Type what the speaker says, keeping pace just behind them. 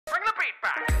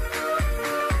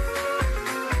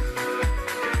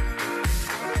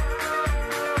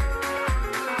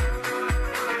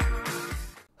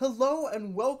Hello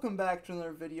and welcome back to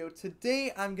another video.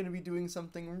 Today I'm going to be doing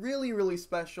something really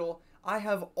special. I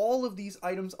have all of these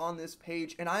items on this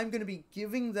page and I'm going to be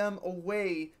giving them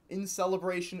away in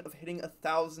celebration of hitting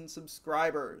 1,000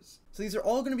 subscribers. So these are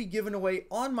all going to be given away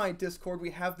on my Discord. We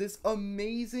have this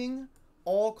amazing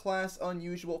all-class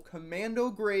unusual commando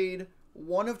grade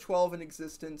 1 of 12 in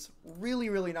existence.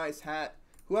 Really nice hat.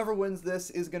 Whoever wins this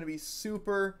is going to be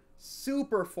super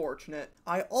fortunate.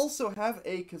 I also have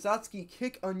a Kazatsuki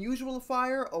Kick Unusual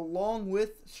Fire along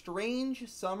with Strange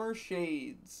Summer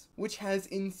Shades, which has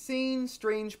insane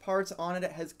strange parts on it.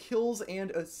 It has kills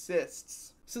and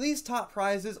assists. So these top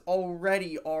prizes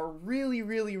already are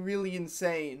really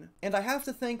insane. And I have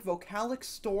to thank Vocalic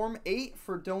Storm 8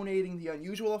 for donating the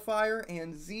Unusual Fire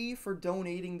and Z for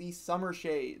donating the Summer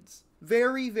Shades.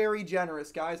 Very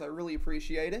generous, guys. I really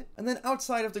appreciate it. And then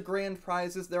outside of the grand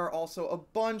prizes, there are also a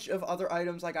bunch of other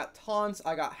items. I got taunts,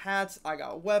 I got hats, I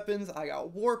got weapons, I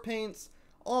got war paints,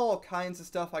 all kinds of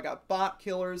stuff. I got bot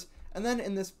killers. And then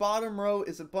in this bottom row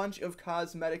is a bunch of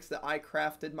cosmetics that I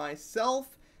crafted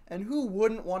myself. And who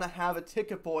wouldn't want to have a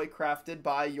Ticket Boy crafted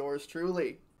by yours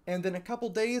truly? And in a couple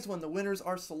days, when the winners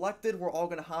are selected, we're all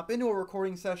going to hop into a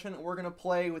recording session and we're going to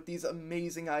play with these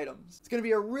amazing items. It's going to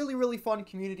be a really fun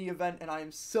community event and I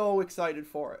am so excited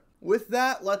for it. With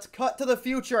that, let's cut to the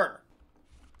future.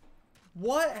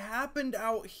 What happened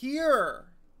out here?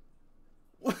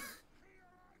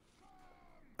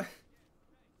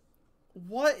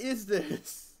 What is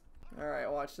this? Alright,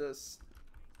 watch this.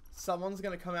 Someone's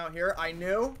going to come out here. I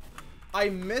knew. I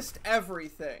missed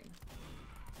everything.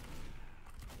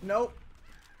 Nope.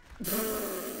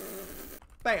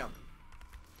 Bam.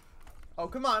 Oh,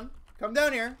 come on. Come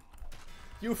down here.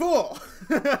 You fool.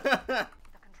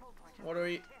 What do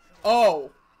we...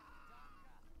 Oh.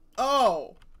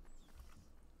 Oh.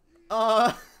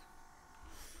 I'm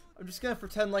just gonna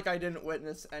pretend like I didn't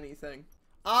witness anything.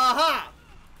 Aha!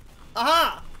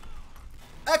 Aha!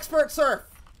 Expert surf.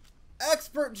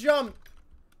 Expert jump.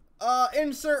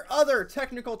 Insert other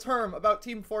technical term about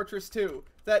Team Fortress 2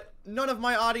 that none of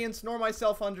my audience nor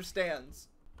myself understands.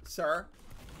 Sir?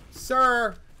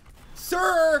 Sir?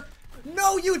 Sir?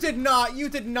 No, you did not. You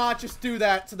did not just do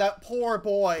that to that poor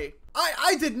boy.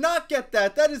 I did not get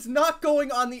that. That is not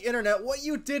going on the internet. What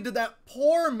you did to that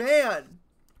poor man.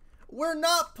 We're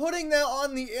not putting that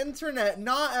on the internet.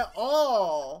 Not at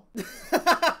all.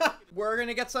 We're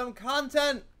gonna get some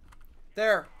content.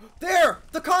 There. There!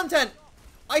 The content!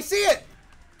 I see it!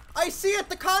 I see it!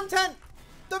 The content!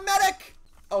 The medic!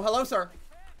 Oh, hello, sir.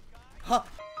 Huh.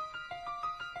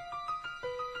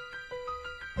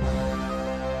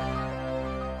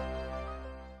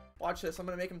 Watch this. I'm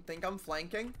gonna make him think I'm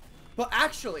flanking. But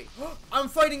actually, I'm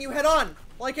fighting you head on,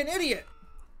 like an idiot.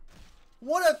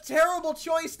 What a terrible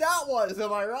choice that was,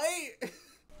 am I right?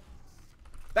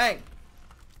 Bang.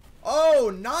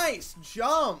 Oh, nice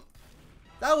jump.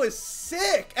 That was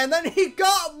sick! And then he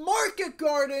got market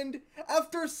gardened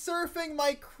after surfing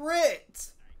my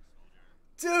crit!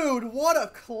 Dude, what a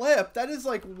clip! That is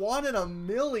like 1 in a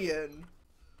million.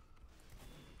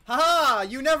 Haha!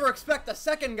 You never expect the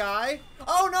second guy!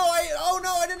 Oh no,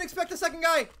 I didn't expect the second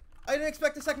guy! I didn't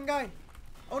expect the second guy!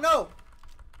 Oh no!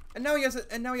 And now he has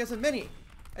a mini!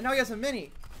 And now he has a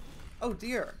mini! Oh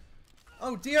dear.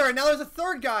 Oh dear, and now there's a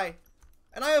third guy!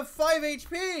 And I have 5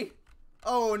 HP!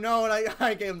 Oh no, and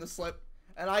I gave him the slip.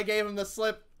 And I gave him the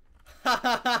slip. Ha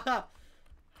ha ha ha.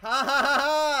 Ha ha ha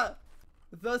ha.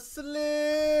 The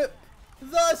slip.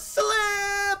 The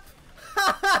slip.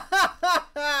 Ha ha ha ha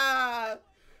ha.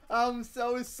 I'm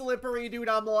so slippery, dude.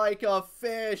 I'm like a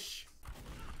fish.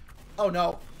 Oh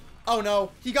no. Oh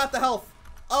no. He got the health.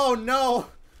 Oh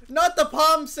no. Not the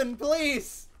Pomson,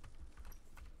 please.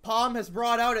 Pom has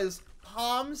brought out his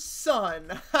Pom's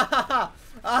son. Ha ha ha.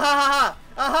 Ah ha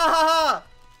ha ha.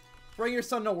 Bring your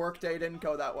son to work day didn't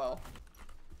go that well.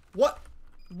 What?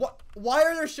 Why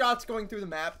are there shots going through the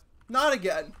map? Not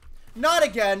again. Not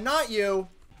again. Not you.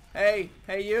 Hey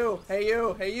you. Hey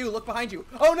you. Look behind you.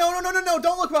 Oh no.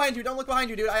 Don't look behind you. Don't look behind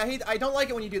you, dude. I don't like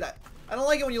it when you do that. I don't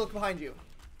like it when you look behind you.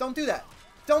 Don't do that.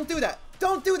 Don't do that.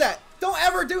 Don't do that. Don't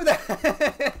ever do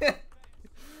that.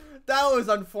 That was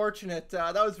unfortunate.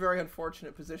 That was very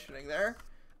unfortunate positioning there.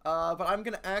 But I'm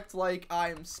gonna act like I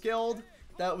am skilled.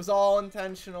 That was all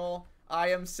intentional. I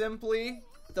am simply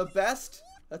the best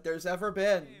that there's ever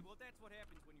been.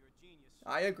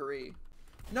 I agree.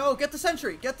 No, get the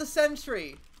sentry. Get the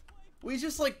sentry. We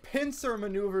just like pincer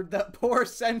maneuvered that poor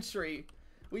sentry.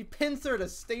 We pincered a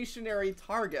stationary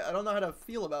target. I don't know how to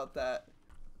feel about that.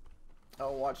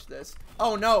 Oh, watch this.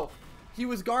 Oh, no. He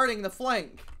was guarding the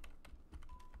flank.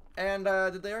 And,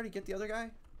 did they already get the other guy?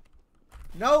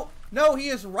 No. No, he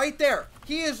is right there.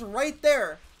 He is right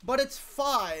there. But it's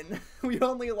fine. We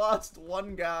only lost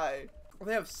one guy. Well,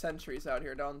 they have sentries out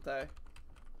here, don't they?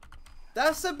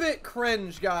 That's a bit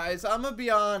cringe, guys. I'm gonna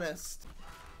be honest.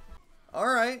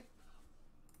 Alright.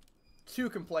 2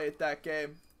 can play at that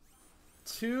game.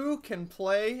 2 can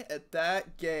play at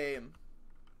that game.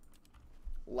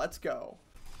 Let's go.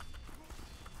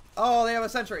 Oh, they have a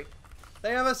sentry.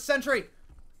 They have a sentry.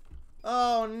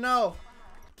 Oh, no.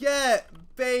 Get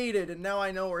baited. And now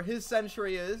I know where his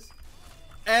sentry is.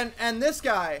 And this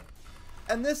guy.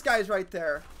 And this guy's right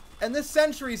there. And this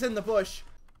sentry's in the bush.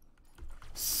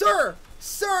 Sir!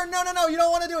 Sir! No, no, no. You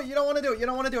don't want to do it. You don't want to do it. You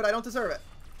don't want to do it. I don't deserve it.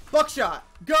 Buckshot.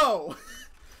 Go.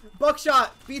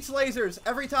 Buckshot beats lasers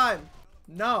every time.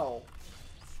 No.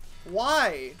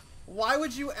 Why? Why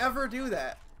would you ever do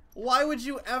that? Why would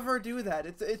you ever do that?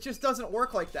 It just doesn't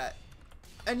work like that.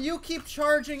 And you keep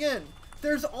charging in.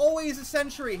 There's always a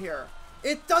sentry here.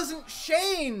 It doesn't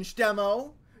change,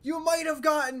 demo. You might have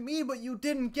gotten me, but you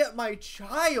didn't get my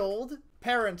child.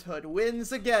 Parenthood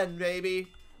wins again, baby.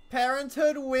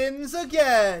 Parenthood wins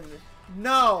again.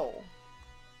 No.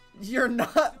 You're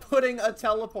not putting a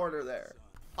teleporter there.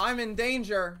 I'm in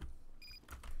danger.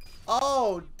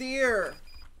 Oh, dear.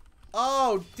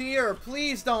 Oh, dear.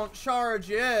 Please don't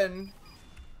charge in.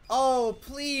 Oh,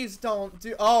 please don't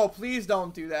do... Oh, please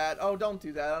don't do that. Oh, don't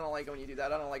do that. I don't like it when you do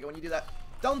that. I don't like it when you do that.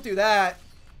 Don't do that.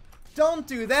 Don't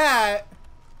do that.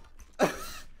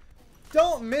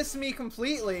 Don't miss me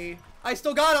completely. I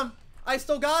still got him. I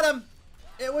still got him.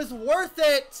 It was worth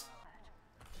it.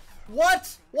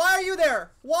 What? Why are you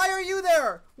there? Why are you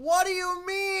there? What do you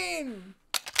mean?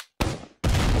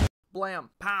 Blam.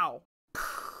 Pow.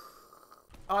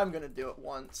 I'm gonna do it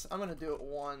once. I'm gonna do it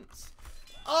once.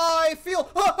 I feel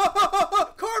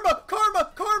karma,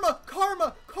 karma, karma,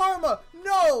 karma, karma.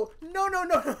 No, no, no,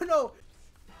 no, no, no.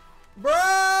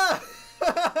 Bruh.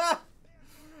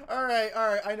 All right.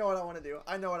 I know what I want to do.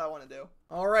 I know what I want to do.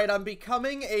 All right, I'm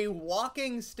becoming a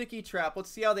walking sticky trap. Let's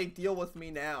see how they deal with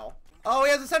me now. Oh,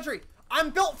 he has a sentry. I'm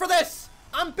built for this.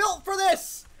 I'm built for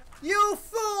this. You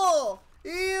fool.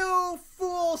 You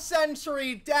fool,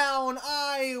 sentry down.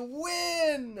 I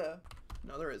win.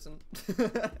 No, there isn't.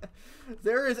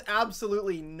 There is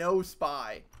absolutely no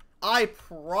spy. I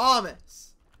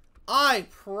promise. I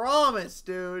promise,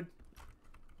 dude.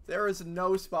 There is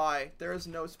no spy. There is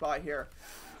no spy here.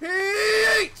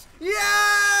 Heat!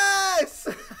 Yes!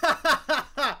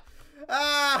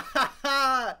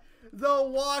 The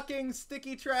walking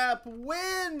sticky trap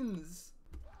wins!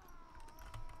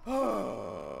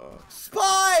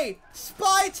 Spy!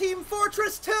 Spy Team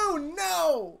Fortress 2!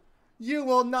 No! You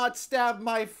will not stab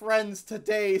my friends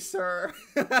today, sir.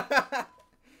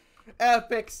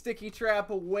 Epic sticky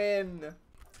trap win.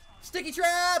 Sticky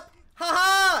trap!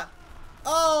 Haha!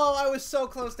 Oh, I was so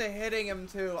close to hitting him,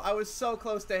 too. I was so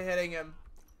close to hitting him.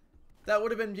 That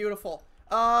would have been beautiful.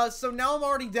 So now I'm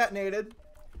already detonated.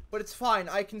 But it's fine.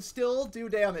 I can still do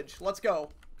damage. Let's go.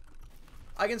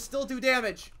 I can still do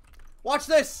damage. Watch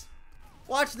this.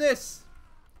 Watch this.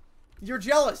 You're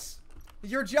jealous.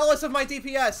 You're jealous of my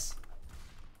DPS.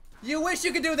 You wish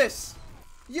you could do this.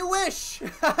 You wish.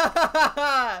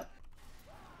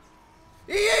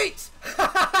 Eat!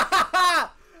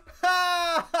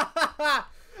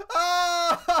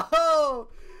 Oh!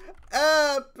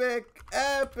 Epic,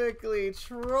 epically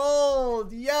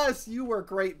trolled. Yes, you were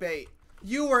great bait.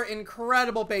 You were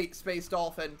incredible bait, Space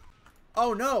Dolphin.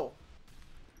 Oh no.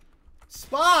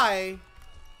 Spy?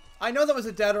 I know that was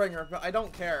a dead ringer, but I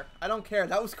don't care. I don't care.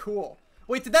 That was cool.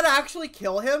 Wait, did that actually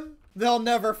kill him? They'll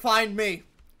never find me.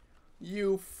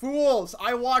 You fools.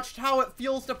 I watched how it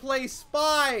feels to play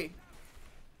Spy.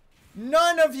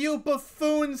 None of you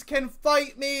buffoons can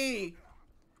fight me.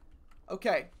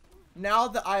 Okay. Now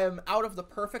that I am out of the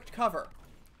perfect cover,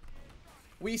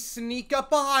 we sneak up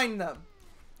behind them.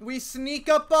 We sneak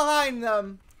up behind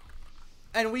them.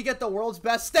 And we get the world's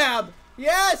best stab.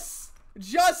 Yes!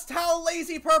 Just how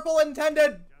Lazy Purple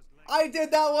intended. I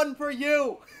did that one for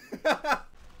you.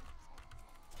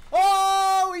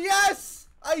 Oh, yes!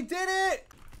 I did it!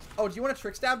 Oh, do you want a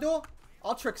trick stab duel?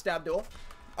 I'll trick stab duel.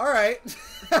 Alright.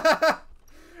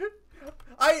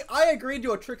 I agreed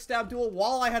to a trick stab duel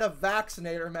while I had a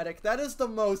vaccinator medic. That is the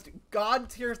most god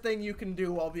tier thing you can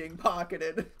do while being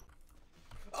pocketed.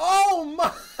 Oh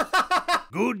my!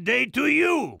 Good day to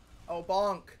you! Oh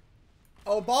bonk.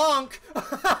 Oh bonk!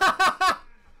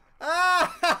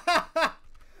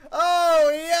 Oh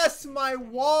yes, my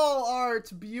wall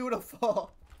art,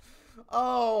 beautiful.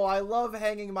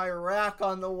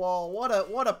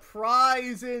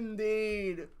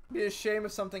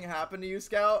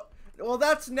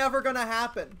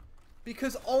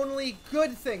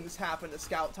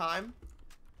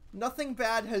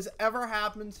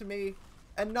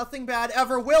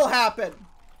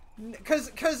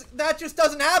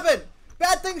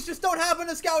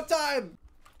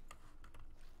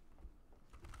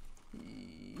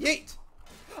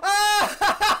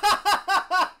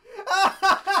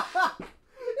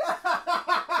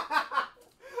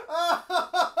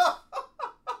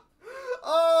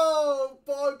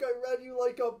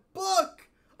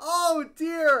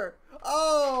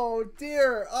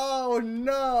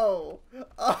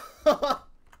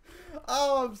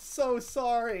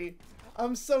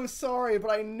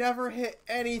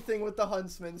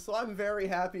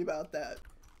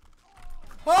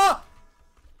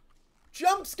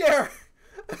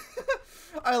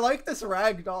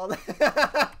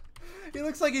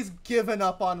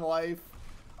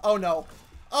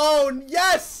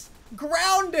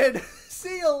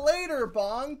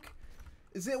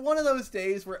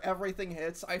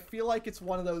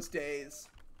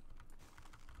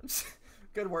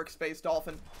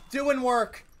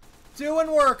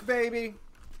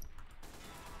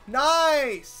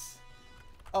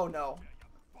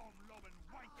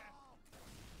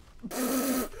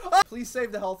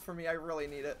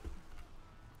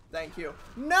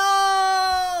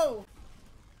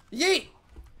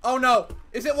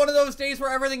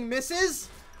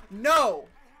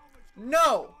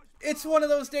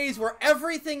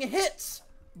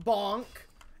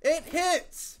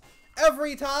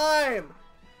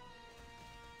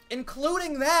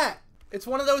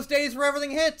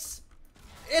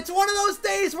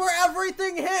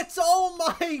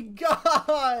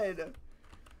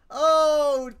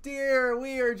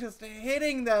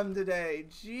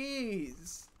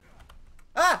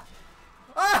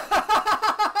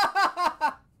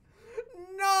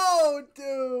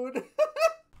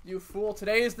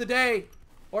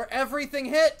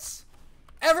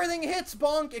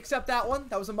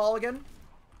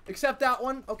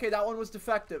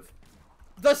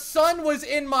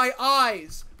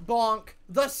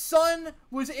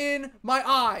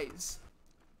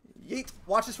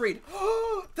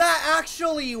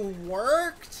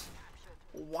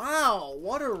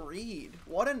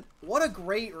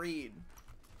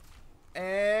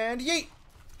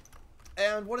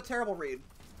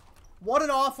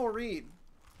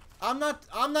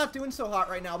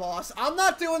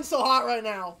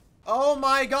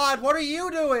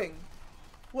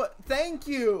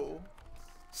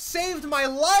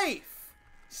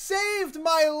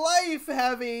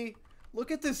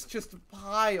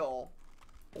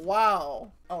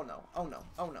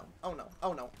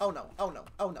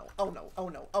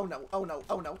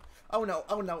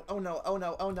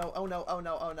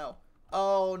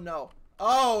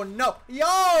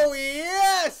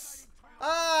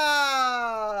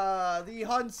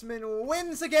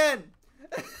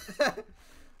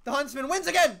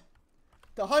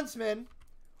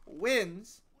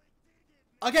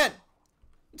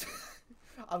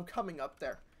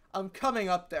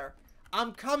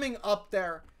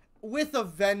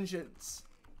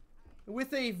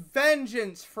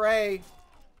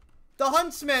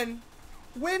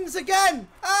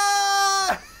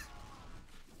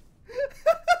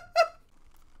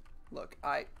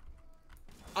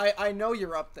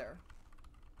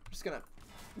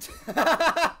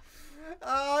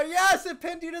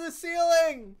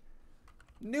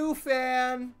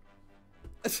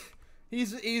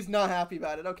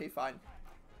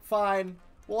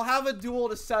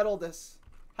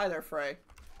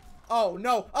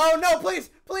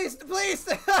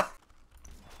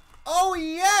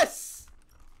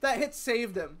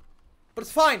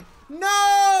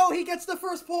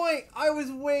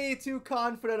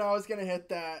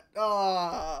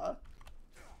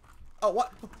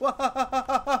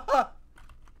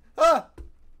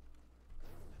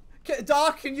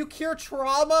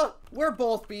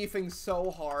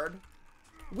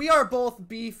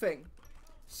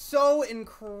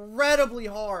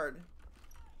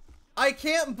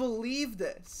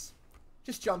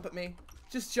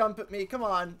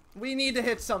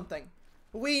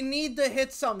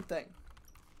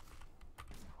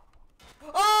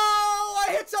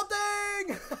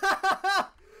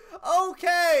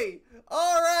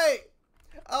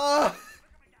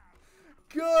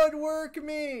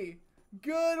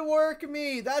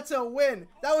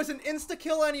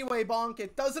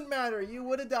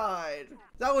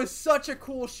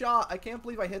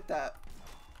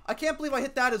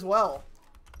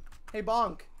 Hey,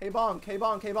 Bonk. Hey, Bonk. Hey,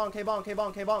 Bonk. Hey, Bonk. Hey, Bonk. Hey,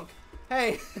 Bonk. Hey, Bonk.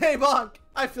 Hey, hey, Bonk.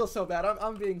 I feel so bad.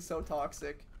 I'm being so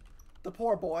toxic. The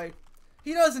poor boy.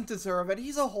 He doesn't deserve it.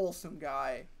 He's a wholesome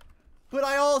guy. But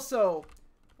I also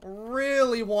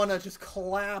really want to just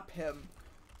clap him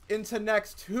into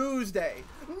next Tuesday.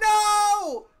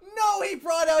 No! No, he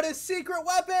brought out his secret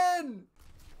weapon!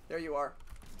 There you are.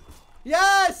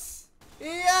 Yes!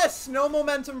 Yes! No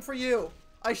momentum for you.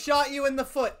 I shot you in the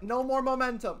foot. No more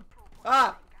momentum.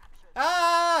 Ah!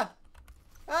 Ah!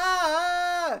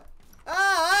 Ah! Ah!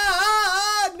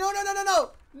 Ah! No, no, no, no,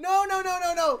 no! No, no, no,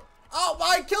 no, no! Oh,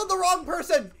 I killed the wrong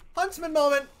person! Huntsman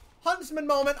moment! Huntsman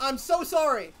moment! I'm so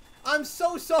sorry! I'm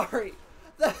so sorry!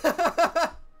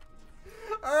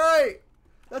 Alright!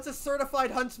 That's a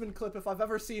certified Huntsman clip if I've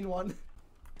ever seen one.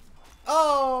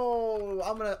 Oh!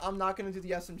 I'm not gonna do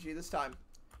the SMG this time.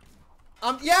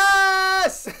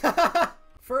 Yes!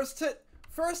 First to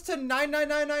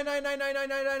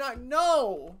 99999999999.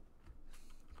 No!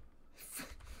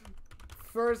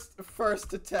 First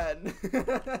to 10.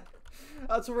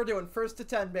 That's what we're doing. First to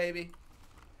 10, baby.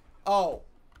 Oh.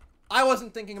 I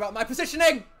wasn't thinking about my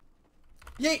positioning!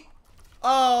 Yeet!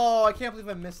 Oh, I can't believe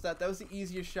I missed that. That was the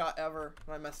easiest shot ever,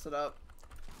 and I messed it up.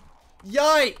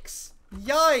 Yikes!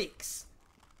 Yikes!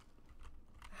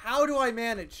 How do I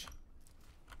manage?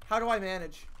 How do I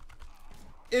manage?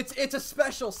 It's a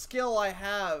special skill I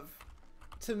have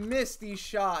to miss these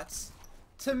shots.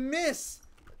 To miss.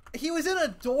 He was in a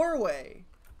doorway.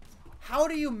 How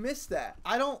do you miss that?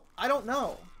 I don't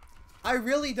know. I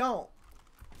really don't.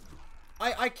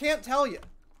 I can't tell you.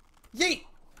 Yeet!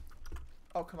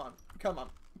 Oh, come on. Come on.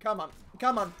 Come on.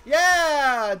 Come on.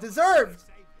 Yeah! Deserved!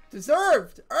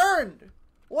 Deserved! Earned!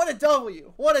 What a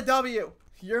W! What a W!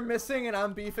 You're missing and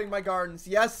I'm beefing my gardens.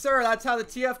 Yes, sir! That's how the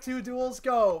TF2 duels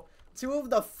go. Two of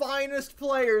the finest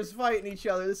players fighting each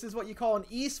other. This is what you call an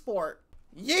esport.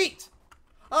 Yeet!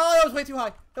 Oh, that was way too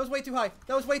high. That was way too high.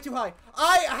 That was way too high.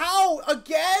 How?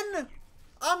 Again?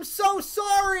 I'm so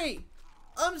sorry!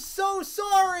 I'm so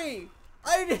sorry!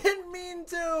 I didn't mean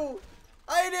to!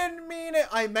 I didn't mean it!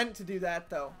 I meant to do that,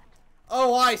 though.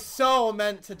 Oh, I so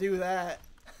meant to do that.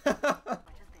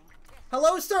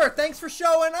 Hello, sir! Thanks for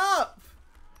showing up!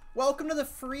 Welcome to the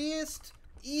freest,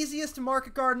 easiest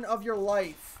market garden of your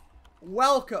life.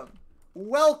 Welcome.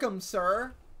 Welcome,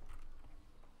 sir.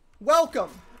 Welcome.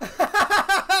 Yeah!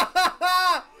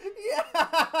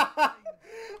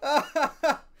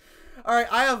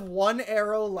 Alright, I have one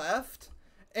arrow left.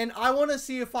 And I want to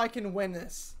see if I can win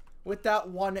this with that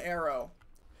one arrow.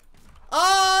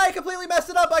 Oh, I completely messed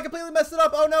it up. I completely messed it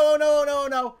up. Oh, no, oh, no, oh, no, oh,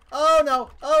 no. Oh, no,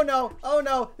 oh, no, oh,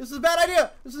 no. This is a bad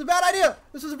idea. This is a bad idea.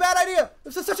 This is a bad idea.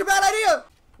 This is such a bad idea.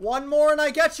 One more and I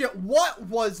get you. What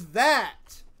was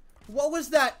that? What was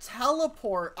that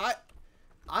teleport?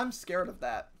 I'm scared of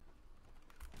that.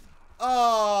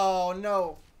 Oh,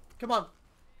 no. Come on.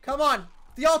 Come on.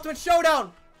 The ultimate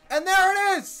showdown. And there it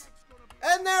is.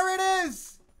 And there it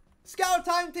is. Scout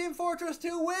Time Team Fortress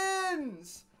 2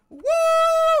 wins. Woo!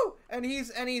 And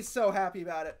he's so happy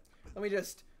about it. Let me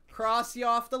just cross you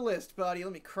off the list, buddy.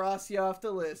 Let me cross you off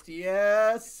the list.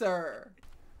 Yes, sir.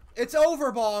 It's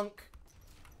over, Bonk.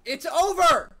 It's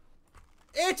over.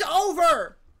 It's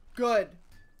over. Good.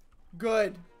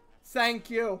 Good. Thank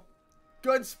you.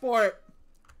 Good sport.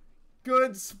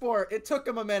 Good sport. It took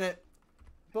him a minute.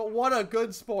 But what a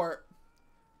good sport.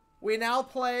 We now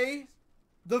play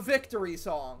the victory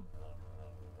song.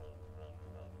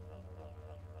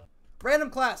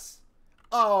 Random class.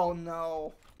 Oh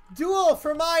no. Duel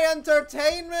for my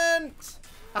entertainment.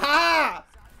 Aha!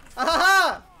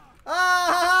 Aha!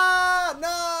 Ah!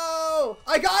 No!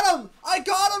 I got him! I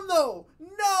got him though!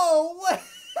 No way!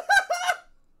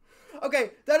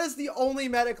 Okay, that is the only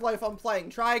medic life I'm playing.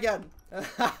 Try again. The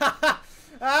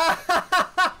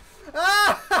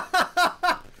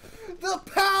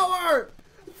power!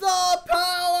 The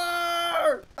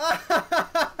power!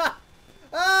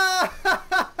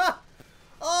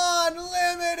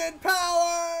 Unlimited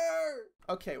power!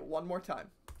 Okay, one more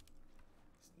time.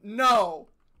 No.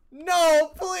 No,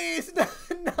 please.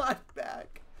 Not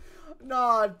back.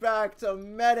 Not back to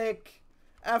medic.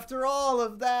 After all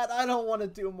of that, I don't want to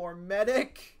do more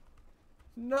medic.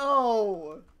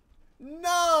 No.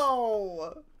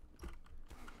 No.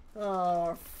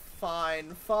 Oh,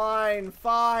 fine, fine,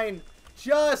 fine.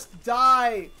 Just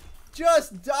die.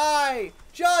 Just die.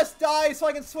 Just die so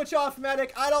I can switch off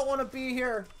medic. I don't want to be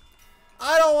here.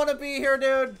 I don't want to be here,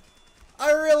 dude.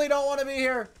 I really don't want to be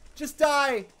here. Just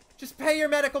die. Just pay your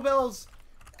medical bills.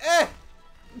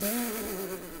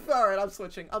 Alright, I'm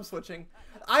switching. I'm switching.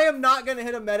 I am not going to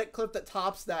hit a medic clip that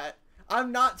tops that.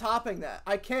 I'm not topping that.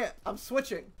 I can't. I'm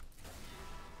switching.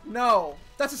 No.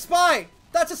 That's a spy!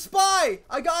 That's a spy!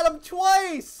 I got him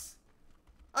twice!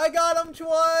 I got him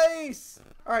twice!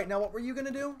 Alright, now what were you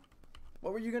gonna do?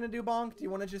 What were you gonna do, Bonk? Do you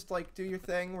want to just, like, do your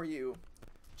thing where you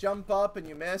jump up and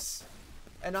you miss?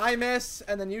 And I miss,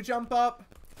 and then you jump up.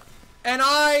 And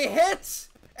I hit!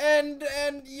 And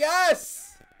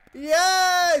yes!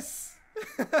 Yes!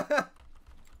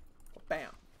 Bam.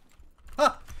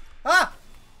 Ha! Ha!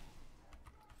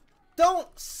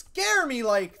 Don't scare me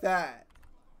like that!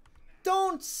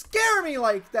 Don't scare me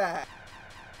like that!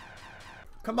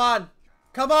 Come on!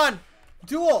 Come on!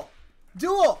 Duel!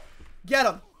 Duel! Get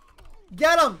him!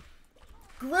 Get him!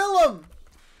 Grill him!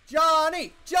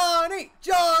 Johnny! Johnny!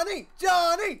 Johnny!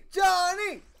 Johnny!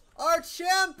 Johnny! Our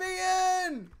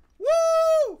champion!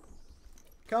 Woo!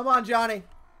 Come on, Johnny.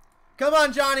 Come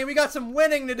on, Johnny. We got some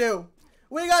winning to do.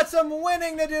 We got some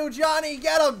winning to do, Johnny.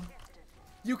 Get him!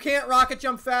 You can't rocket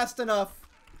jump fast enough.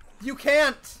 You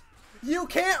can't. You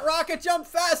can't rocket jump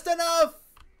fast enough!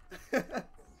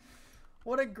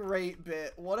 What a great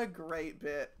bit. What a great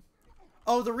bit.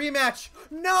 Oh, the rematch.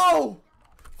 No!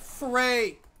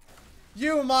 Frey.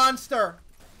 You monster.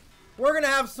 We're gonna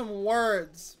have some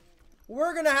words.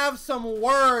 We're gonna have some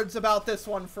words about this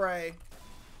one, Frey.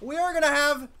 We are gonna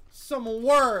have some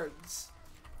words.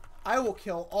 I will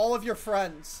kill all of your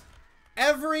friends.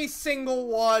 Every single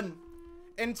one.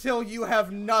 Until you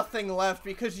have nothing left.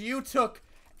 Because you took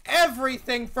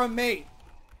everything from me.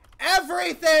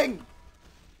 Everything!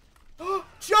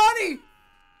 Johnny!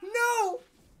 No!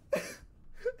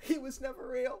 He was never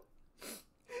real.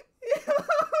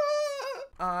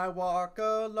 I walk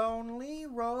a lonely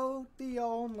road, the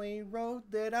only road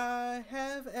that I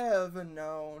have ever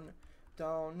known.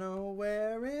 Don't know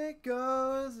where it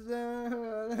goes.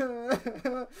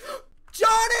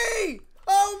 Johnny!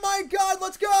 Oh my god,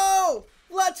 let's go!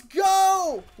 Let's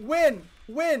go! Win!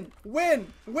 Win! Win!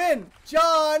 Win!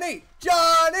 Johnny!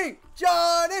 Johnny!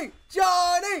 Johnny!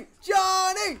 Johnny!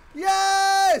 Johnny!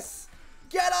 Yes!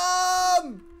 Get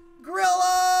him! Grill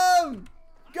him!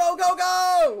 Go, go,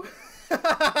 go!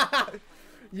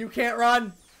 You can't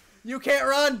run. You can't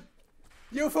run.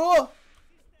 You fool!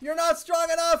 You're not strong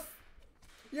enough!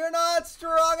 You're not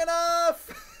strong enough!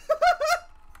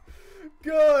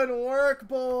 Good work,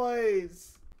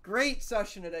 boys! Great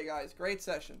session today, guys. Great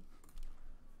session.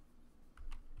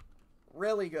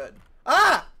 Really good.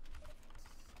 Ah!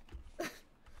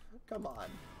 Come on.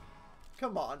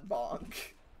 Come on, Bonk.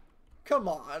 Come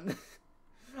on.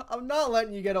 I'm not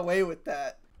letting you get away with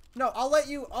that. No, I'll let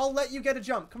you get a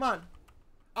jump. Come on.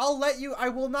 I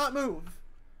will not move.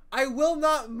 I will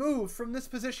not move from this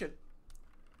position.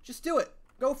 Just do it.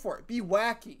 Go for it. Be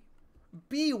wacky.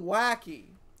 Be wacky.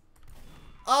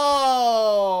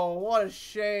 Oh, what a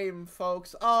shame,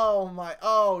 folks. Oh my,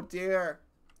 oh dear.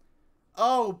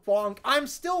 Oh, Bonk. I'm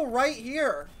still right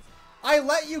here. I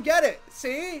let you get it.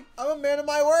 See? I'm a man of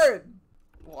my word.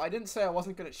 Well, I didn't say I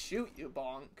wasn't going to shoot you,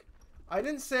 Bonk. I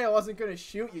didn't say I wasn't going to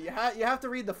shoot you. You have to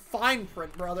read the fine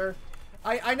print, brother.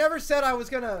 I never said I was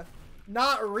going to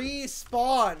not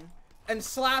respawn and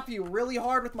slap you really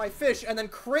hard with my fish and then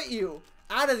crit you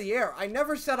out of the air. I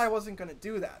never said I wasn't going to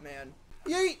do that, man.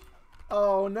 Yeet.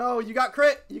 Oh, no. You got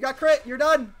crit. You got crit. You're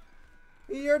done.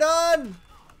 You're done.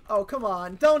 Oh, come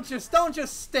on. Don't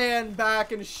just stand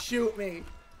back and shoot me.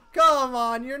 Come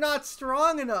on. You're not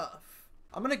strong enough.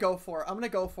 I'm going to go for it. I'm going to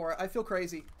go for it. I feel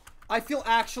crazy. I feel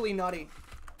actually nutty.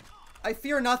 I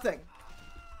fear nothing.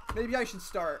 Maybe I should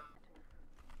start.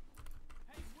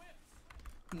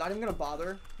 I'm not even going to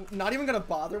bother. Not even going to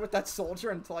bother with that soldier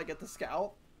until I get the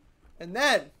scout. And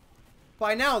then,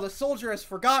 by now, the soldier has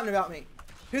forgotten about me.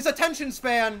 His attention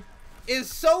span is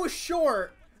so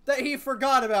short that he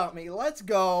forgot about me. Let's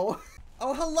go.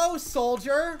 Oh, hello,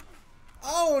 soldier.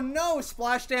 Oh, no.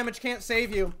 Splash damage can't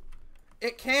save you.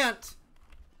 It can't.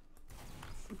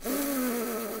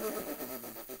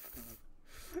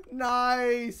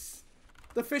 Nice.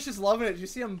 The fish is loving it. Did you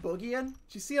see him boogieing?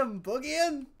 Did you see him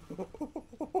boogieing?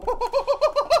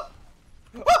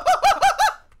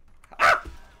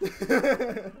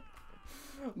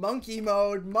 Monkey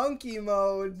mode. Monkey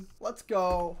mode. Let's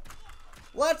go.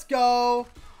 Let's go.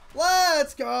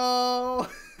 Let's go.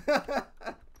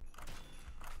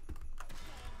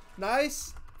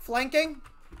 Nice. Flanking.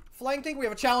 Flanking. We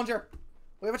have a challenger.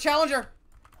 We have a challenger.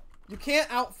 You can't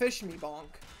outfish me, Bonk.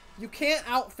 You can't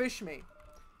outfish me.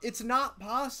 It's not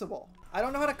possible. I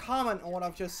don't know how to comment on what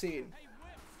I've just seen.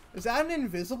 Is that an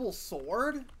invisible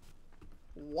sword?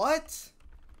 What?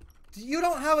 You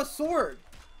don't have a sword.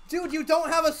 Dude, you don't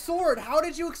have a sword. How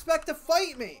did you expect to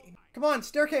fight me? Come on,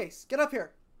 staircase. Get up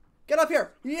here. Get up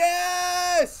here.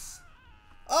 Yes!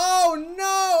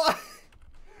 Oh,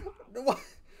 no!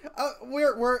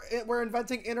 We're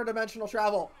inventing interdimensional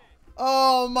travel.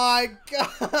 Oh my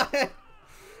god.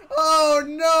 Oh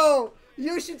no.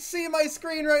 You should see my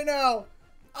screen right now.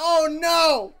 Oh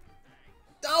no.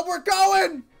 Oh, we're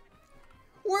going.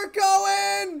 We're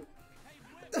going.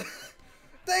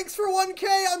 Thanks for 1K.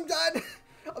 I'm done.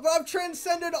 But I've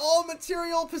transcended all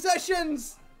material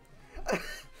possessions.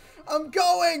 I'm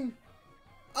going.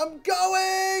 I'm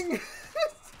going.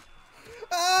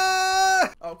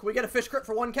 Oh, can we get a fish grip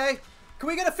for 1K? Can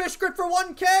we get a fish grip for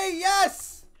 1K?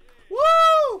 Yes!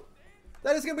 Woo!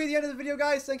 That is going to be the end of the video,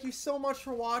 guys. Thank you so much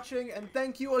for watching, and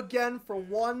thank you again for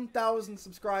 1,000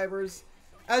 subscribers.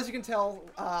 As you can tell,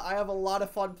 I have a lot of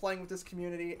fun playing with this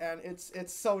community, and it's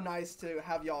so nice to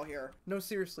have y'all here. No,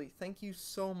 seriously, thank you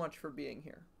so much for being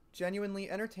here. Genuinely,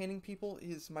 entertaining people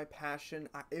is my passion.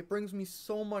 It brings me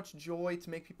so much joy to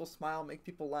make people smile, make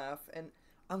people laugh, and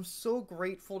I'm so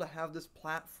grateful to have this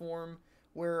platform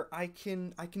where I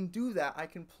can do that. I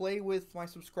can play with my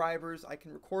subscribers, I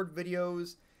can record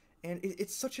videos, and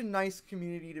it's such a nice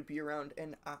community to be around,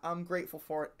 and I'm grateful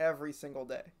for it every single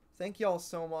day. Thank y'all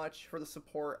so much for the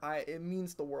support. It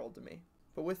means the world to me.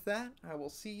 But with that, I will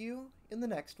see you in the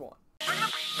next one.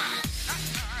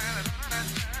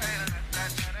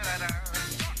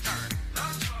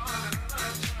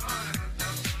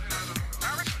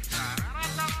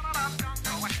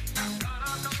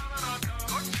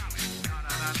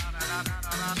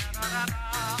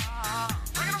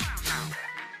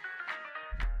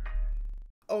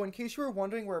 Oh, in case you were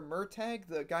wondering where Murtag,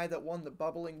 the guy that won the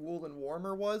bubbling woolen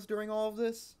warmer, was during all of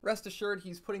this, rest assured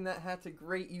he's putting that hat to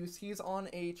great use. He's on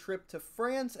a trip to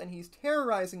France and he's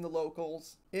terrorizing the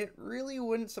locals. It really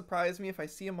wouldn't surprise me if I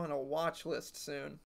see him on a watch list soon.